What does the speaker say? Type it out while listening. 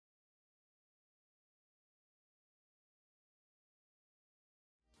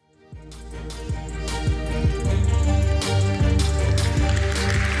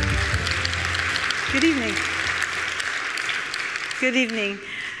Good evening.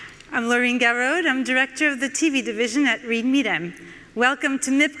 I'm Laureen Garrod. I'm director of the TV division at Reed Meadham. Welcome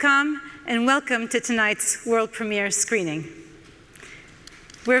to MIPCOM and welcome to tonight's world premiere screening.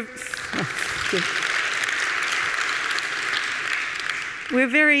 We're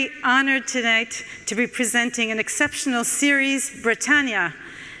very honored tonight to be presenting an exceptional series, Britannia,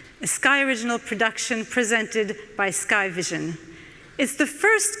 a Sky original production presented by Sky Vision. It's the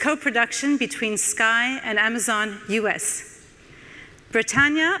first co-production between Sky and Amazon US.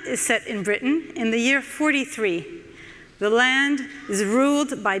 Britannia is set in Britain in the year 43. The land is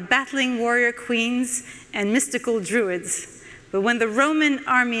ruled by battling warrior queens and mystical druids. But when the Roman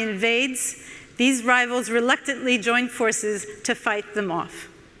army invades, these rivals reluctantly join forces to fight them off.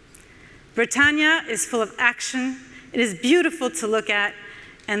 Britannia is full of action. It is beautiful to look at,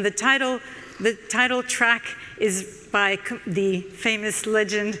 and the title track is by the famous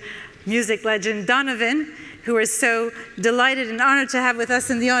music legend, Donovan, who we're so delighted and honored to have with us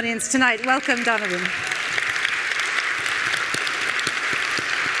in the audience tonight. Welcome, Donovan.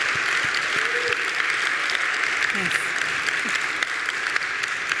 Yes.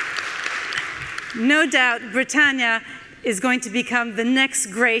 No doubt, Britannia is going to become the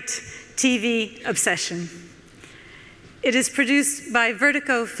next great TV obsession. It is produced by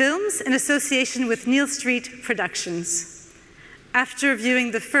Vertigo Films in association with Neal Street Productions. After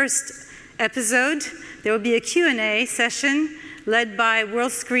viewing the first episode, there will be a Q&A session led by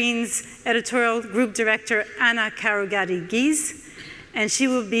World Screen's editorial group director, Anna Karugadi-Gies, and she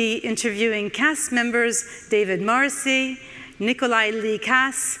will be interviewing cast members David Morrissey, Nikolaj Lie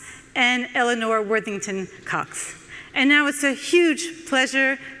Kaas, and Eleanor Worthington-Cox. And now it's a huge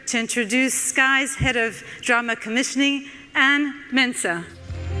pleasure to introduce Sky's head of drama commissioning, Anne Mensah.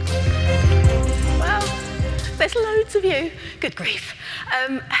 Well, there's loads of you. Good grief.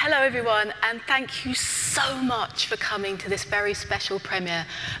 Hello, everyone, and thank you so much for coming to this very special premiere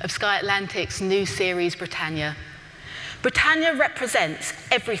of Sky Atlantic's new series, Britannia. Britannia represents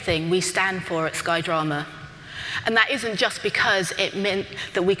everything we stand for at Sky Drama. And that isn't just because it meant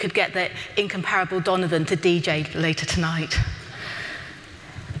that we could get the incomparable Donovan to DJ later tonight.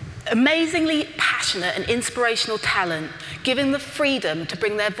 Amazingly passionate and inspirational talent, given the freedom to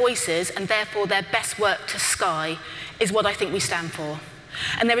bring their voices and therefore their best work to Sky, is what I think we stand for.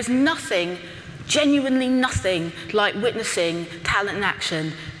 And there is nothing, genuinely nothing, like witnessing talent in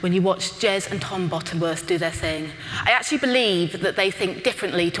action when you watch Jez and Tom Butterworth do their thing. I actually believe that they think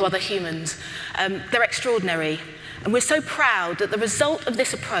differently to other humans. They're extraordinary. And we're so proud that the result of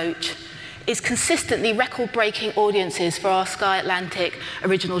this approach is consistently record-breaking audiences for our Sky Atlantic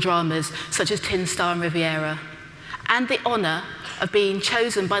original dramas, such as Tin Star and Riviera, and the honour of being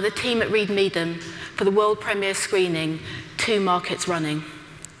chosen by the team at Reed Meadham for the world premiere screening 2 markets running.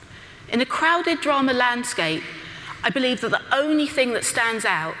 In a crowded drama landscape, I believe that the only thing that stands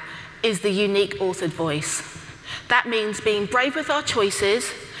out is the unique authored voice. That means being brave with our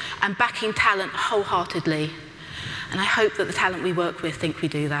choices and backing talent wholeheartedly. And I hope that the talent we work with think we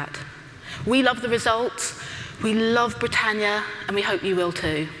do that. We love the results, we love Britannia, and we hope you will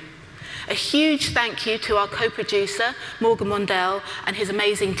too. A huge thank you to our co-producer, Morgan Mondell, and his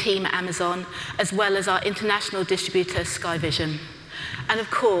amazing team at Amazon, as well as our international distributor, Sky Vision. And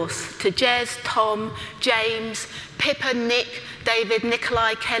of course, to Jez, Tom, James, Pippa, Nick, David,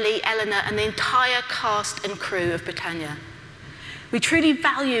 Nikolaj, Kelly, Eleanor, and the entire cast and crew of Britannia. We truly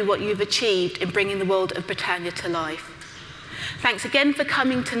value what you've achieved in bringing the world of Britannia to life. Thanks again for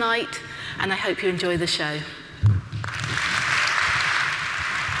coming tonight, and I hope you enjoy the show.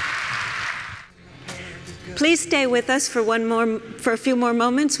 Please stay with us for a few more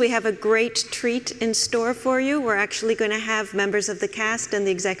moments. We have a great treat in store for you. We're actually going to have members of the cast and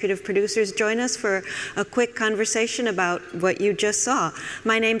the executive producers join us for a quick conversation about what you just saw.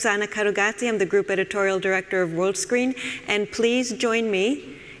 My name's Anna Karugati. I'm the group editorial director of World Screen, and please join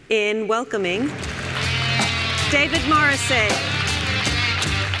me in welcoming David Morrissey,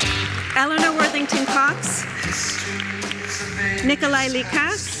 Eleanor Worthington-Cox, Nikolaj Lie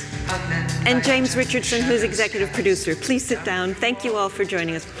Kaas, and James Richardson, who's executive producer. Please sit down. Thank you all for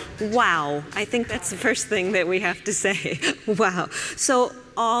joining us. Wow. I think that's the first thing that we have to say. Wow. So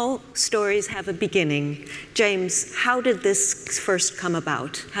all stories have a beginning. James, how did this first come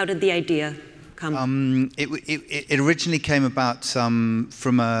about? How did the idea come? It originally came about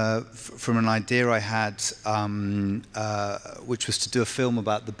from an idea I had, which was to do a film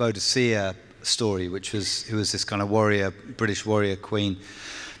about the Boadicea story, who was this kind of warrior, British warrior queen.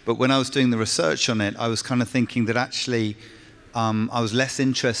 But when I was doing the research on it, I was kind of thinking that actually I was less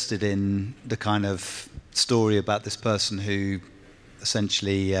interested in the kind of story about this person who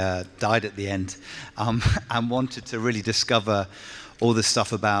essentially died at the end, and wanted to really discover all this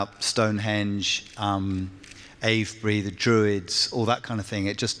stuff about Stonehenge, Avebury, the Druids, all that kind of thing.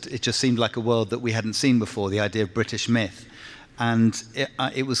 It just seemed like a world that we hadn't seen before, the idea of British myth. And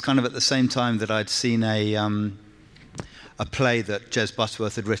it was kind of at the same time that I'd seen a play that Jez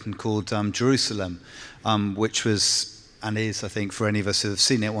Butterworth had written called Jerusalem, which was, and is, I think, for any of us who have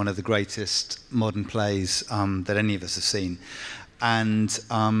seen it, one of the greatest modern plays that any of us have seen. And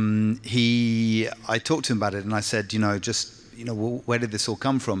I talked to him about it, and I said, well, where did this all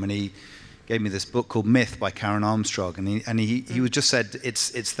come from? And he gave me this book called Myth by Karen Armstrong, and he just said,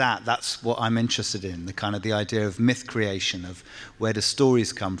 that's what I'm interested in, the idea of myth creation, of where do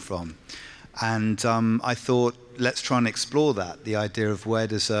stories come from. And I thought, let's try and explore that, the idea of where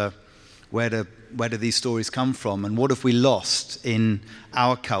do these stories come from, and what have we lost in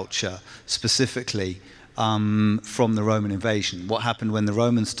our culture specifically from the Roman invasion? What happened when the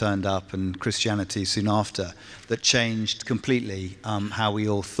Romans turned up, and Christianity soon after, that changed completely how we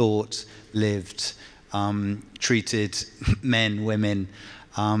all thought, lived, treated men, women,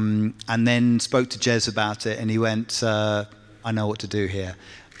 and then spoke to Jez about it, and he went, I know what to do here,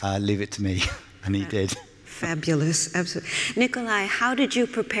 leave it to me. And he did. Fabulous, absolutely. Nikolaj, how did you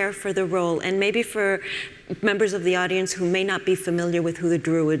prepare for the role? And maybe for members of the audience who may not be familiar with who the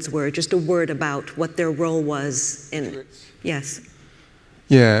Druids were, just a word about what their role was in. Druids. Yes.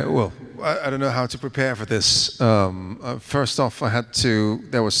 Yeah, well, I don't know how to prepare for this. First off,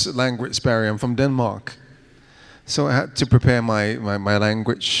 there was a language barrier. I'm from Denmark. So I had to prepare my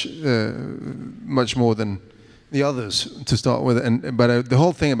language much more than the others to start with. But the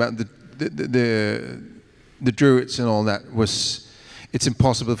whole thing about the Druids and all that it's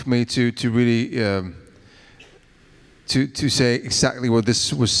impossible for me to really to say exactly what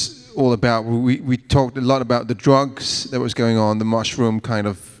this was all about. We talked a lot about the drugs that was going on, the mushroom kind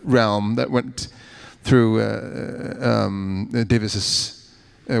of realm that went through Divis's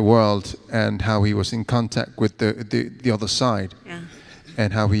world, and how he was in contact with the other side,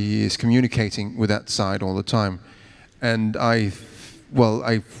 and how he is communicating with that side all the time. And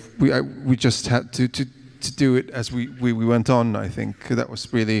we just had to do it as we went on. I think that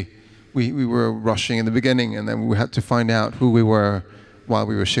was really, we were rushing in the beginning, and then we had to find out who we were while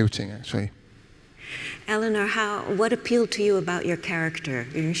we were shooting, actually. Eleanor, what appealed to you about your character?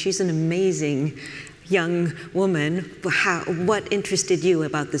 She's an amazing young woman. What interested you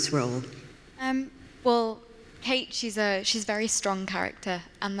about this role? Well, Cait, she's a very strong character,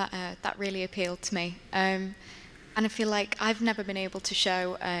 and that really appealed to me. And I feel like I've never been able to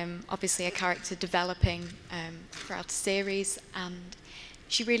show, obviously, a character developing throughout the series, and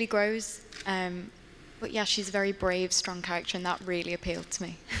she really grows. But yeah, she's a very brave, strong character, and that really appealed to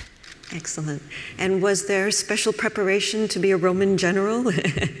me. Excellent. And was there special preparation to be a Roman general?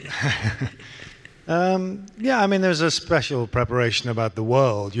 Yeah, I mean, there's a special preparation about the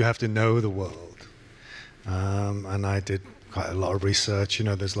world. You have to know the world. And I did quite a lot of research.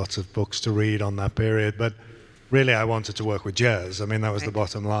 There's lots of books to read on that period. But really, I wanted to work with Jez. I mean, that was the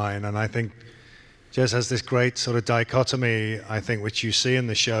bottom line. And I think Jez has this great sort of dichotomy, I think, which you see in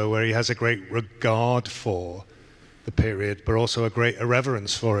the show, where he has a great regard for the period, but also a great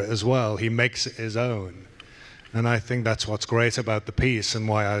irreverence for it as well. He makes it his own. And I think that's what's great about the piece, and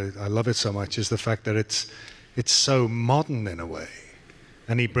why I love it so much, is the fact that it's so modern in a way.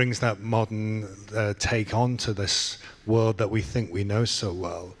 And he brings that modern take onto this world that we think we know so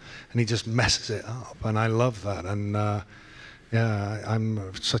well. And he just messes it up, and I love that. And yeah,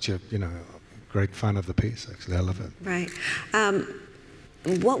 I'm such a great fan of the piece. Actually, I love it. Right.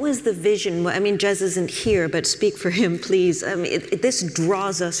 What was the vision? I mean, Jez isn't here, but speak for him, please. I mean, this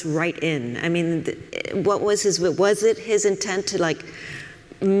draws us right in. I mean, what was it his intent to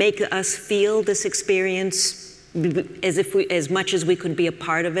make us feel this experience as much as we could be a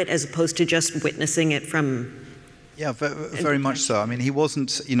part of it, as opposed to just witnessing it from? Yeah, very much so. I mean, he wasn't,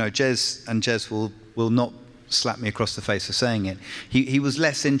 Jez will not slap me across the face for saying it. He was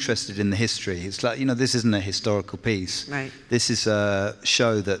less interested in the history. It's like, this isn't a historical piece. Right. This is a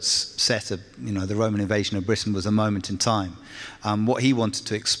show that's set, the Roman invasion of Britain was a moment in time. What he wanted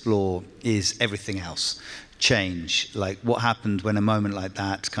to explore is everything else. Change, like what happened when a moment like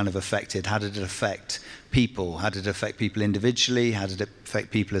that kind of affected, how did it affect people? How did it affect people individually? How did it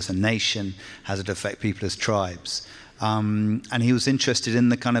affect people as a nation? How did it affect people as tribes? And he was interested in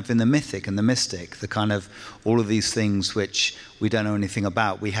the mythic and the mystic, the kind of all of these things which we don't know anything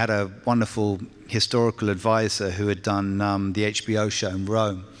about. We had a wonderful historical advisor who had done the HBO show in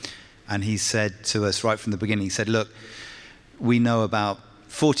Rome, and he said to us right from the beginning, he said, look, we know about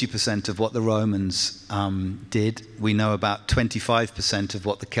 40% of what the Romans did. We know about 25% of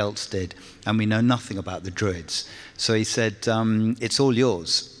what the Celts did, and we know nothing about the Druids. So he said, it's all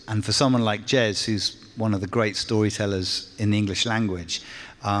yours. And for someone like Jez, who's one of the great storytellers in the English language,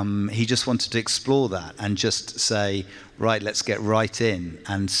 he just wanted to explore that and just say, right, let's get right in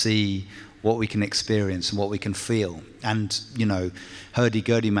and see what we can experience and what we can feel. And, you know,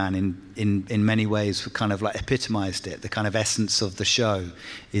 Hurdy-Gurdy Man in many ways kind of like epitomized it. The kind of essence of the show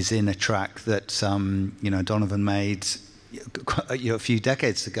is in a track that, you know, Donovan made a few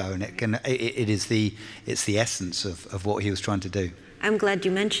decades ago, and it's the essence of what he was trying to do. I'm glad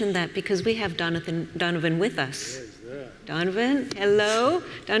you mentioned that, because we have Donovan with us. Donovan, hello.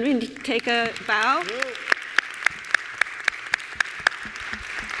 Donovan, take a bow.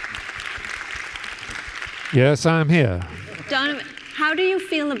 Yes, I'm here. Donovan, how do you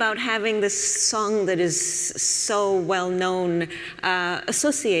feel about having this song that is so well known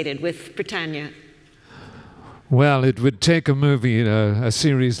associated with Britannia? Well, it would take a movie, a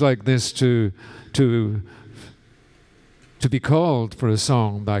series like this, to be called for a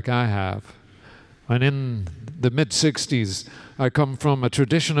song like I have. And in the mid-60s, I come from a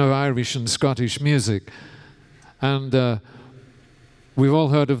tradition of Irish and Scottish music. And we've all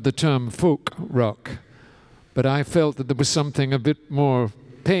heard of the term folk rock. But I felt that there was something a bit more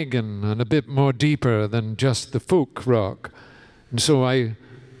pagan and a bit more deeper than just the folk rock. And so I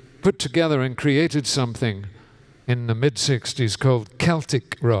put together and created something in the mid-60s called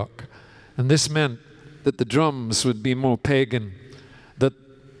Celtic rock. And this meant that the drums would be more pagan, that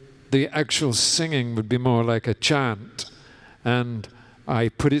the actual singing would be more like a chant. And I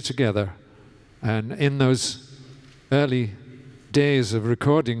put it together. And in those early days of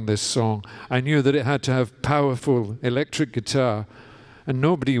recording this song, I knew that it had to have powerful electric guitar, and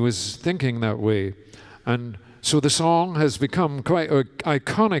nobody was thinking that way. And so the song has become quite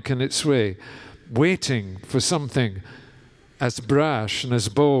iconic in its way, waiting for something as brash and as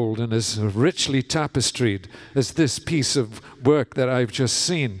bold and as richly tapestried as this piece of work that I've just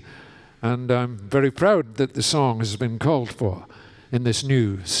seen. And I'm very proud that the song has been called for in this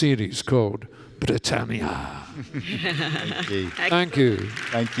new series called Britannia. Thank you. Thank you.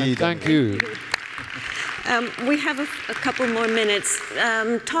 Thank you. Thank you. We have a couple more minutes.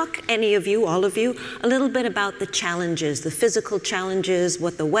 Talk, any of you, all of you, a little bit about the challenges, the physical challenges,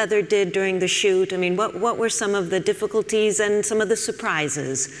 what the weather did during the shoot. I mean, what were some of the difficulties and some of the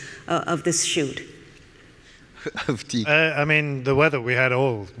surprises of this shoot? I mean, the weather, we had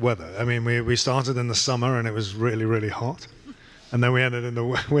all weather. I mean, we started in the summer and it was really, really hot. And then we ended in the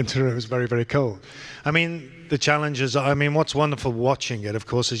winter and it was very, very cold. I mean, the challenges, I mean, what's wonderful watching it, of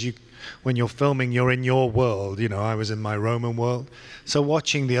course, is when you're filming, you're in your world. You know, I was in my Roman world. So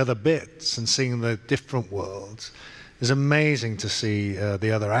watching the other bits and seeing the different worlds is amazing to see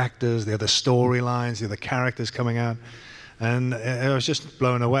the other actors, the other storylines, the other characters coming out. And I was just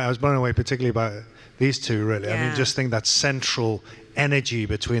blown away. I was blown away particularly by these two, really. Yeah. I mean, just think that central energy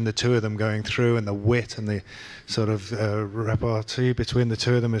between the two of them going through, and the wit and the sort of repartee between the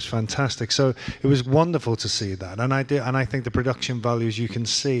two of them is fantastic. So it was wonderful to see that, and I think the production values you can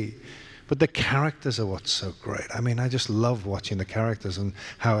see, but the characters are what's so great. I mean, I just love watching the characters and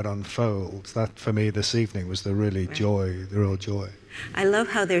how it unfolds. That for me this evening was the real joy. I love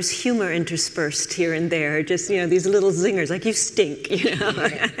how there's humor interspersed here and there, just, you know, these little zingers, like you stink, you know.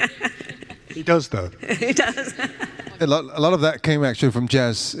 He does, though. He does. A lot of that came actually from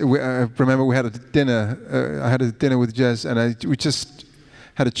Jez. I remember we had a dinner. I had a dinner with Jez, and we just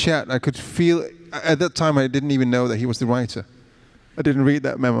had a chat. I could feel, at that time, I didn't even know that he was the writer. I didn't read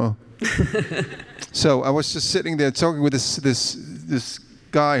that memo. So I was just sitting there talking with this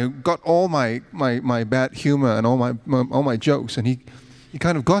guy who got all my bad humor and all my jokes, and he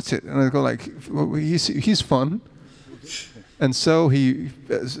kind of got it. And I go like, well, he's fun. And so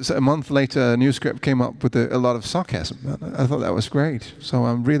a month later, a new script came up with a lot of sarcasm. I thought that was great. So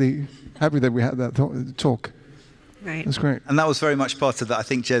I'm really happy that we had that talk. Right. That's great. And that was very much part of that. I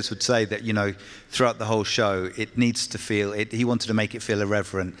think Jez would say that, you know, throughout the whole show, it needs to feel, he wanted to make it feel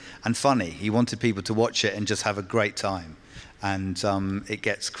irreverent and funny. He wanted people to watch it and just have a great time. And it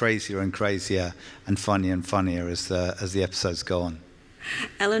gets crazier and crazier and funnier as the episodes go on.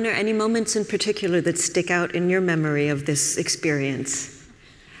 Eleanor, any moments in particular that stick out in your memory of this experience?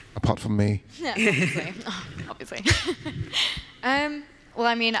 Apart from me. Yeah, obviously. Well,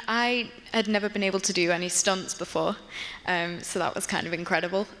 I mean, I had never been able to do any stunts before, so that was kind of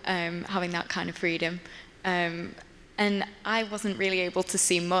incredible, having that kind of freedom. And I wasn't really able to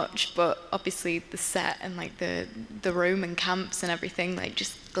see much, but obviously the set and like the Roman camps and everything, like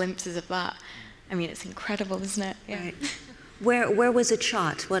just glimpses of that. I mean, it's incredible, isn't it? Yeah. Right. Where was it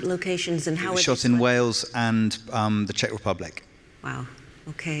shot? What locations and how? It was shot in Wales and the Czech Republic. Wow.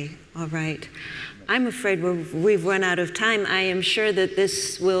 Okay. All right. I'm afraid we've run out of time. I am sure that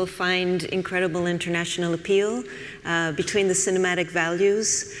this will find incredible international appeal between the cinematic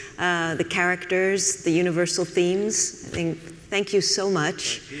values, the characters, the universal themes. Thank you so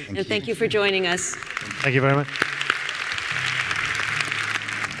much. Thank you for joining us. Thank you very much.